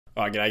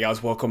Alright, g'day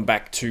guys, welcome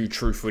back to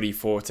True Footy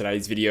for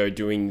today's video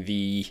doing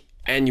the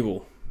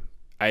annual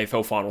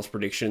AFL Finals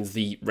predictions.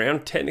 The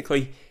round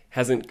technically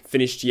hasn't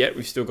finished yet.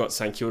 We've still got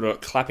St Kilda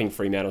clapping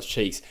Fremantle's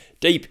cheeks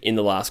deep in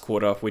the last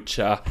quarter, which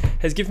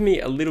has given me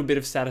a little bit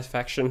of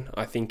satisfaction.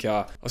 I think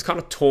I was kind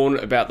of torn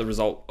about the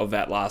result of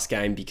that last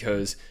game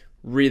because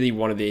really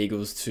wanted the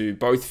Eagles to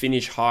both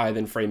finish higher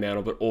than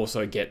Fremantle but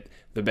also get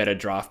the better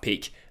draft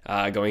pick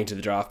going into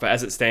the draft. But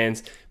as it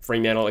stands,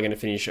 Fremantle are going to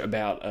finish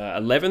about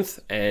 11th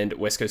and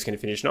West Coast is going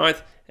to finish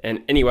 9th.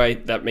 And anyway,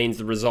 that means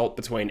the result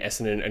between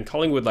Essendon and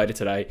Collingwood later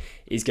today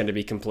is going to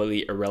be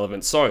completely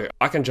irrelevant. So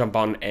I can jump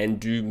on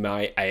and do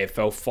my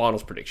AFL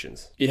Finals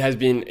predictions. It has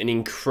been an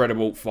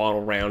incredible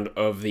final round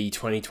of the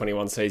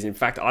 2021 season. In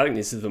fact, I think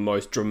this is the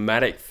most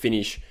dramatic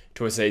finish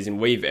to a season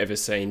we've ever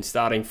seen,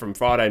 starting from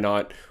Friday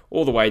night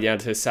all the way down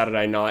to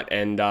Saturday night.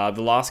 And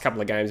the last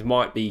couple of games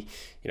might be,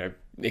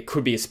 it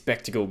could be a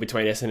spectacle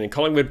between Essendon and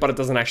Collingwood, but it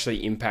doesn't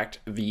actually impact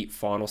the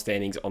final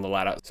standings on the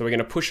ladder. So we're going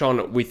to push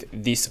on with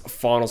this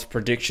finals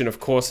prediction. Of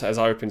course, as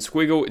I open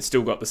Squiggle, it's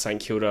still got the St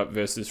Kilda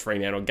versus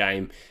Fremantle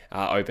game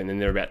open,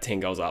 and they're about 10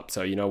 goals up.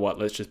 So you know what?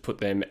 Let's just put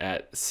them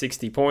at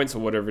 60 points or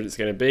whatever it's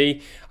going to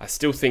be. I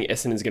still think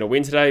Essendon's going to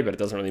win today, but it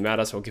doesn't really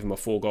matter, so I'll give them a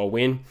 4-goal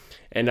win.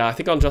 And I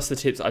think on just the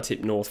tips, I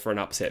tipped North for an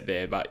upset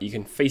there, but you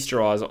can feast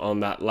your eyes on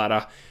that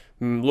ladder,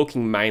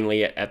 looking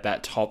mainly at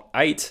that top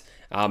 8.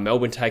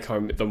 Melbourne take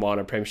home the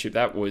minor premiership.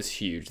 That was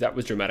huge. That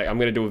was dramatic. I'm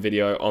going to do a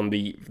video on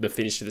the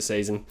finish of the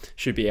season.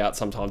 Should be out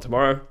sometime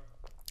tomorrow.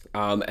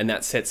 And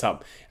that sets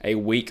up a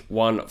week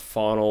 1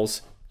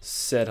 finals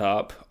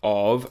setup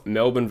of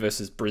Melbourne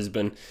versus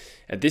Brisbane.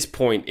 At this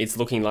point, it's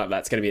looking like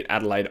that's going to be at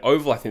Adelaide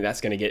Oval. I think that's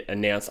going to get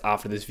announced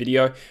after this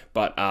video.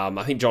 But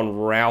I think John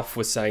Ralph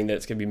was saying that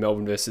it's going to be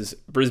Melbourne versus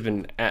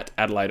Brisbane at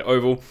Adelaide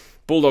Oval.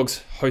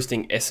 Bulldogs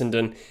hosting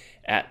Essendon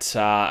at,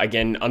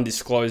 again,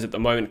 undisclosed at the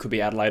moment. Could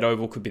be Adelaide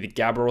Oval, could be the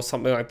Gabba or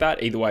something like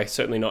that. Either way,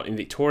 certainly not in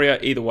Victoria.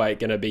 Either way,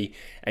 going to be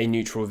a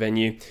neutral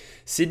venue.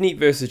 Sydney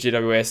versus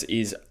GWS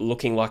is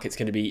looking like it's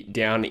going to be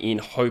down in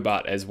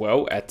Hobart as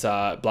well at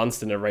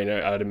Blunston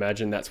Arena. I'd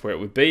imagine that's where it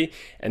would be.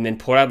 And then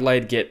Port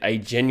Adelaide get a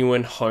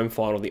genuine home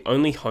final, the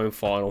only home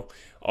final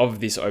of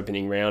this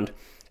opening round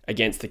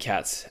against the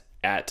Cats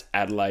at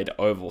Adelaide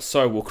Oval.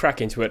 So we'll crack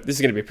into it. This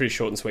is going to be a pretty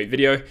short and sweet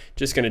video.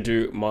 Just going to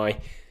do my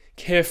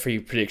carefree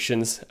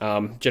predictions.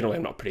 Generally,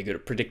 I'm not pretty good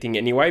at predicting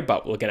anyway,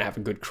 but we're going to have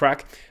a good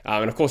crack.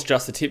 And of course,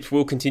 just the tips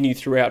will continue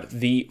throughout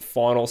the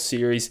final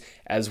series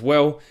as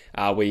well,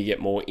 where you get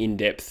more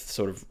in-depth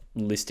sort of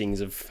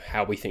listings of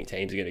how we think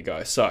teams are going to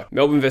go. So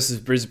Melbourne versus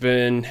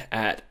Brisbane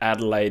at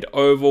Adelaide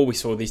Oval. We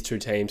saw these two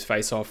teams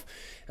face off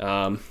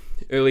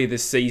earlier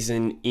this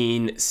season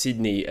in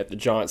Sydney at the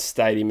Giants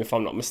Stadium, if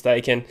I'm not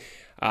mistaken.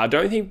 I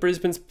don't think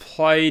Brisbane's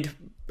played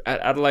at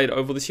Adelaide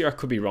Oval this year. I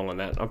could be wrong on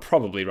that. I'm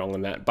probably wrong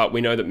on that. But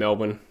we know that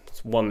Melbourne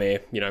won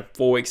there,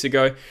 4 weeks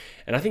ago.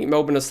 And I think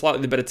Melbourne is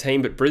slightly the better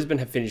team, but Brisbane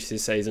have finished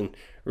this season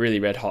really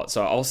red hot.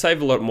 So I'll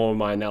save a lot more of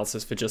my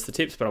analysis for just the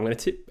tips, but I'm going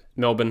to tip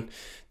Melbourne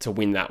to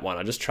win that one.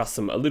 I just trust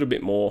them a little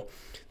bit more.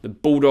 The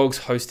Bulldogs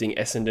hosting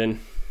Essendon.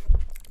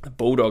 The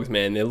Bulldogs,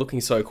 man, they're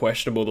looking so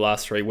questionable the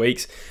last 3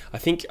 weeks. I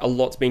think a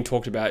lot's been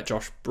talked about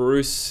Josh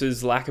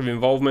Bruce's lack of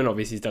involvement.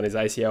 Obviously, he's done his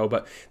ACL,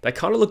 but they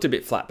kind of looked a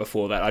bit flat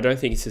before that. I don't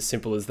think it's as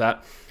simple as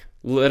that.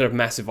 Let a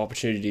massive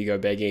opportunity to go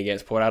begging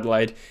against Port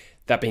Adelaide.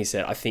 That being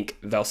said, I think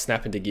they'll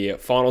snap into gear.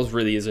 Finals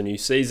really is a new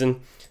season.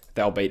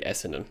 They'll beat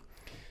Essendon.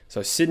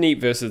 So Sydney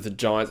versus the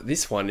Giants.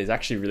 This one is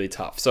actually really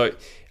tough. So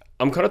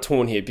I'm kind of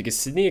torn here because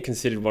Sydney are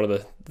considered one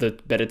of the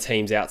better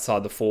teams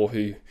outside the four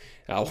who,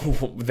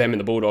 them and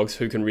the Bulldogs,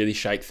 who can really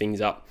shake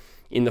things up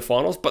in the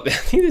finals. But I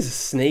think there's a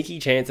sneaky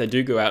chance they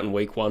do go out in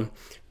week 1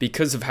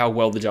 because of how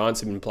well the Giants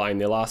have been playing.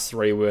 Their last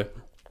 3 were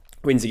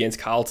wins against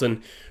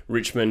Carlton,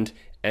 Richmond,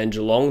 and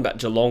Geelong. That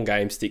Geelong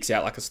game sticks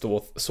out like a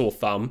sore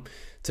thumb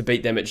to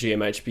beat them at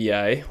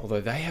GMHBA,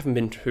 although they haven't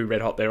been too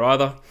red hot there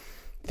either.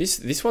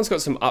 This one's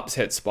got some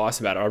upset spice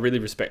about it. I really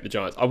respect the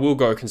Giants. I will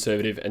go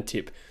conservative and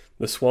tip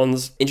the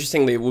Swans.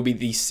 Interestingly, it will be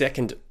the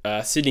second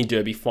Sydney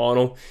Derby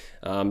final.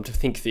 To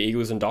think the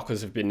Eagles and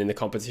Dockers have been in the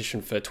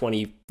competition for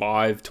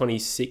 25,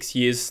 26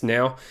 years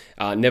now.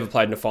 Never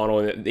played in a final,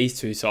 and these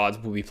two sides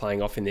will be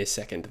playing off in their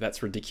second.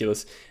 That's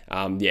ridiculous.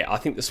 Yeah, I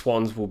think the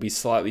Swans will be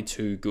slightly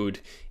too good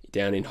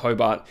down in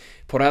Hobart.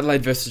 Port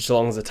Adelaide versus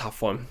Geelong is a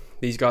tough one.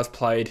 These guys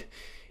played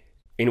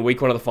in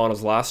week 1 of the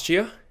finals last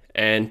year,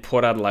 and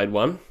Port Adelaide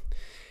won.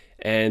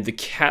 And the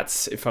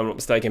Cats, if I'm not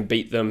mistaken,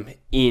 beat them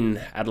in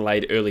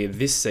Adelaide earlier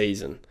this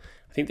season.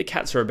 I think the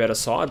Cats are a better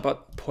side,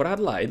 but Port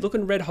Adelaide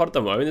looking red hot at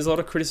the moment. There's a lot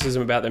of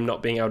criticism about them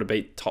not being able to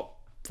beat top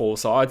 4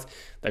 sides.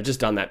 They've just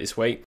done that this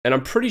week. And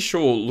I'm pretty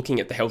sure, looking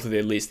at the health of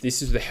their list,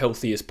 this is the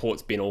healthiest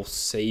Port's been all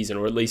season,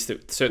 or at least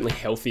certainly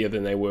healthier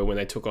than they were when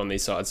they took on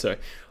these sides. So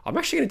I'm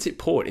actually going to tip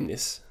Port in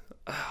this.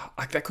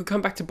 That could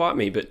come back to bite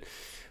me, but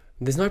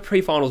there's no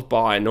pre-finals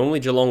bye.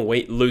 Normally Geelong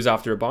lose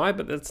after a bye,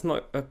 but that's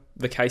not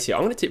the case here.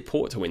 I'm going to tip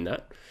Port to win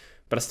that,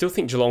 but I still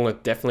think Geelong are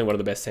definitely one of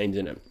the best teams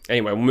in it.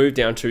 Anyway, we'll move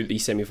down to the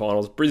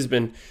semi-finals.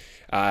 Brisbane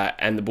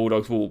and the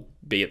Bulldogs will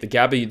be at the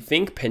Gabba, you'd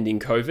think, pending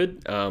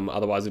COVID.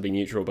 Otherwise, it'd be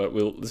neutral, but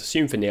we'll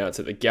assume for now it's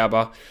at the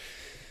Gabba.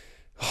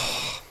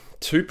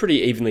 Two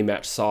pretty evenly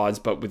matched sides,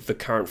 but with the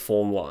current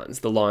form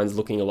lines, the lines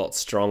looking a lot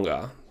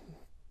stronger,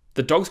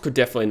 the Dogs could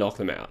definitely knock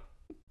them out.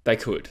 They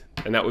could,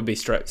 and that would be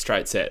straight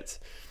sets.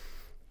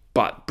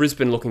 But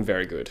Brisbane looking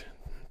very good.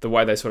 The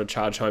way they sort of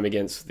charge home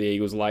against the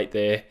Eagles late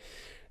there,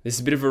 this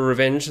is a bit of a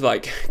revenge,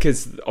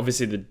 because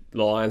obviously the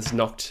Lions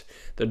knocked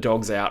the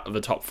Dogs out of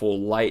the top 4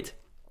 late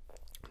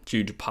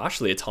due to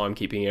partially a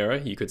timekeeping error,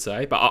 you could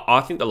say. But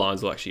I think the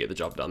Lions will actually get the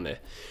job done there.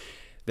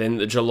 Then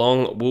the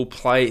Geelong will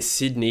play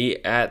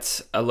Sydney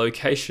at a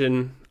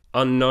location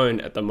unknown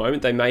at the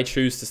moment. They may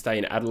choose to stay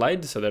in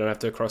Adelaide, so they don't have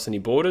to cross any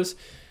borders,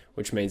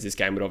 which means this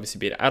game would obviously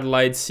be at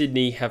Adelaide.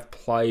 Sydney have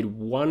played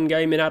 1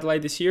 game in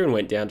Adelaide this year and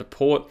went down to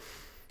Port.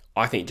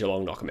 I think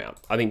Geelong knock them out.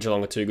 I think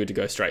Geelong are too good to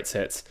go straight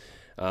sets.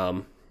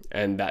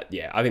 And that,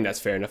 yeah, I think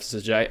that's fair enough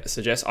to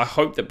suggest. I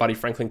hope that Buddy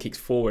Franklin kicks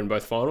 4 in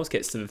both finals,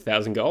 gets to the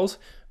 1,000 goals,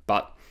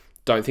 but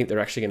don't think they're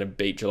actually going to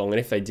beat Geelong. And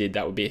if they did,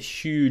 that would be a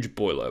huge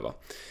boil over.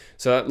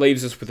 So that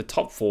leaves us with the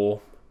top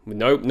 4, with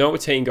no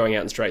team going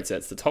out in straight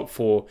sets. The top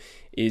 4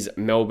 is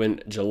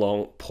Melbourne,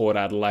 Geelong, Port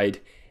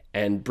Adelaide,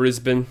 and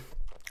Brisbane.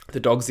 The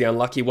Dogs the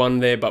unlucky one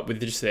there, but with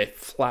just their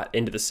flat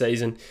end of the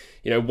season,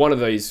 one of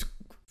those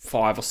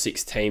 5 or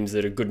 6 teams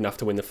that are good enough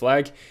to win the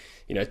flag,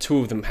 2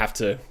 of them have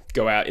to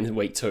go out in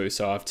week 2.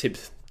 So I've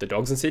tipped the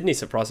Dogs in Sydney.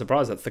 Surprise,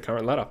 surprise, that's the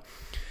current ladder.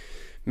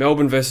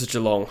 Melbourne versus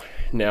Geelong.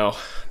 Now,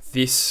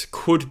 this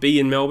could be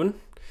in Melbourne,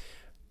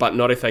 but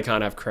not if they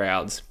can't have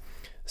crowds.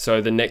 So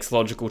the next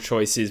logical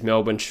choice is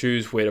Melbourne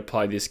choose where to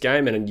play this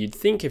game. And you'd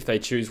think if they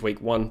choose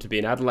week 1 to be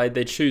in Adelaide,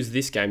 they'd choose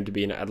this game to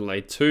be in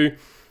Adelaide too.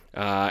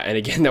 And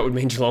again, that would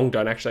mean Geelong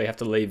don't actually have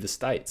to leave the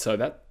state. So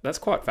that's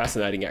quite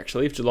fascinating,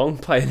 actually, if Geelong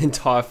play an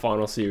entire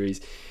final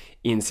series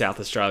in South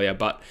Australia.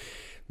 But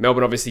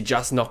Melbourne obviously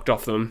just knocked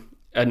them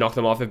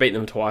off. They've beaten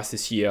them twice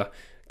this year.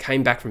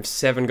 Came back from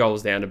 7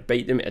 goals down to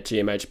beat them at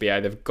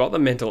GMHBA. They've got the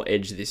mental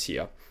edge this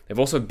year. They've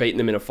also beaten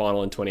them in a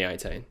final in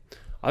 2018.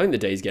 I think the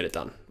D's get it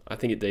done.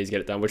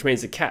 Which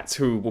means the Cats,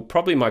 who were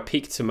probably my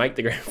pick to make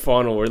the grand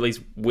final or at least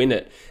win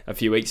it a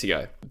few weeks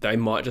ago, they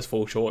might just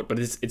fall short. But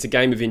it's a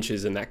game of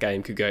inches, and that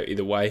game could go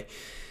either way.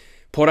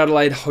 Port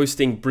Adelaide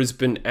hosting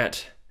Brisbane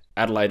at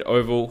Adelaide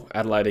Oval.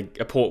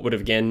 Port would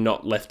have again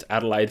not left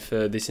Adelaide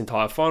for this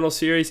entire final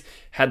series,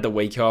 had the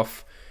week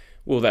off.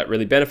 Will that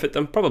really benefit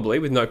them? Probably,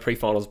 with no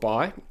pre-finals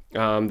bye.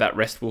 That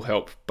rest will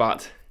help.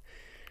 But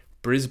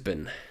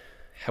Brisbane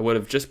would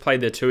have just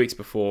played there 2 weeks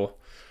before.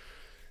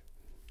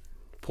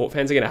 Port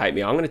fans are going to hate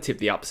me. I'm going to tip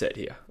the upset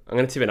here. I'm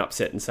going to tip an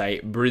upset and say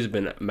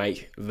Brisbane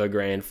make the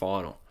grand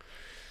final.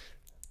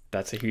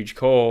 That's a huge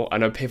call. I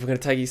know people are going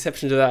to take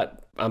exception to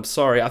that. I'm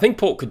sorry. I think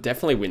Port could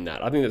definitely win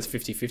that. I think that's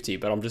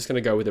 50-50, but I'm just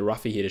going to go with a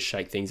roughie here to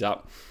shake things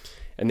up.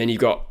 And then you've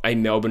got a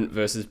Melbourne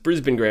versus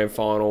Brisbane grand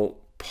final,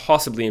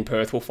 possibly in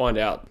Perth. We'll find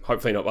out.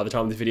 Hopefully not by the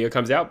time this video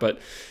comes out, but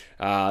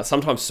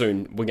sometime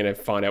soon we're going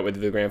to find out whether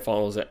the grand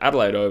final is at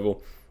Adelaide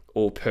Oval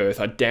or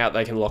Perth. I doubt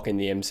they can lock in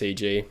the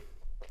MCG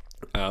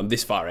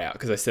this far out,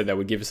 because they said they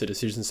would give us a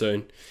decision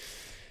soon.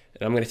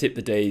 And I'm going to tip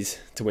the D's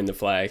to win the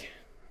flag.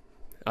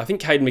 I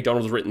think Caden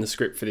McDonald's written the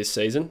script for this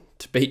season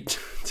to beat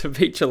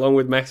Geelong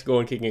with Max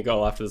Gawn kicking a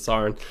goal after the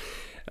siren.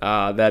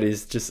 That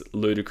is just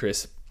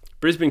ludicrous.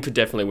 Brisbane could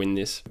definitely win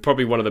this.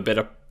 Probably one of the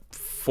better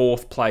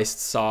 4th placed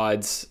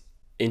sides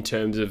in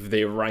terms of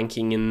their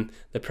ranking in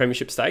the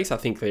premiership stakes. I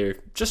think they're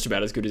just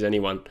about as good as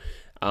anyone,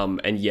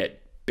 and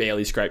yet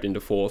barely scraped into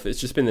 4th. It's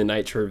just been the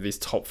nature of this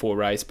top 4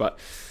 race, but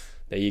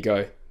there you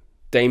go.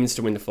 Demons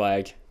to win the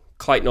flag.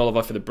 Clayton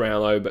Oliver for the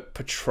Brownlow, but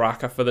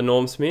Petrarca for the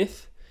Norm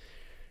Smith.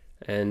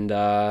 And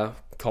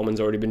Coleman's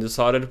already been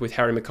decided with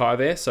Harry Mackay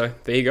there. So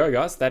there you go,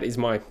 guys. That is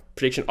my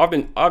prediction. I've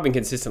been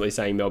consistently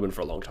saying Melbourne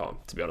for a long time,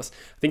 to be honest.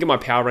 I think in my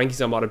power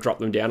rankings I might have dropped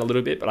them down a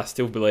little bit, but I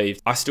still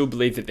believe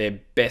that their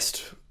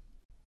best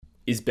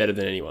is better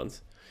than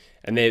anyone's.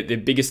 And their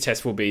biggest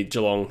test will be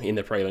Geelong in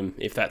the prelim,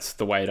 if that's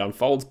the way it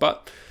unfolds.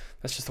 But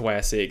that's just the way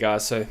I see it,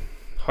 guys. So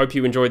hope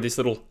you enjoyed this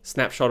little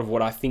snapshot of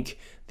what I think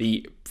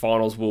the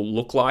finals will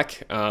look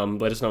like.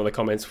 Let us know in the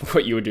comments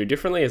what you would do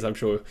differently, as I'm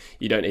sure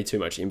you don't need too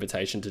much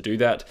invitation to do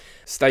that.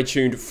 Stay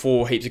tuned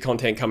for heaps of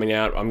content coming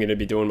out. I'm going to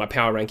be doing my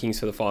power rankings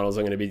for the finals.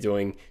 I'm going to be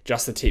doing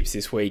just the tips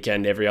this week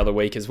and every other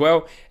week as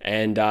well.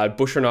 And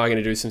Busher and I are going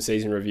to do some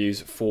season reviews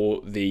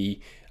for the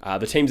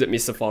teams that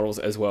missed the finals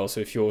as well.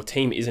 So if your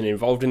team isn't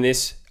involved in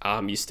this,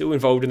 you're still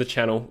involved in the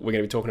channel, we're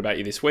going to be talking about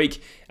you this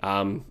week.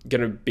 Going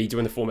to be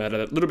doing the format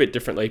a little bit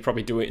differently,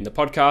 probably do it in the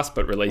podcast,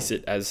 but release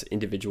it as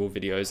individual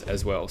videos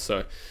as well.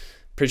 So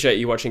appreciate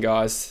you watching,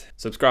 guys.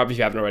 Subscribe if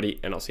you haven't already,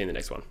 and I'll see you in the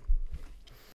next one.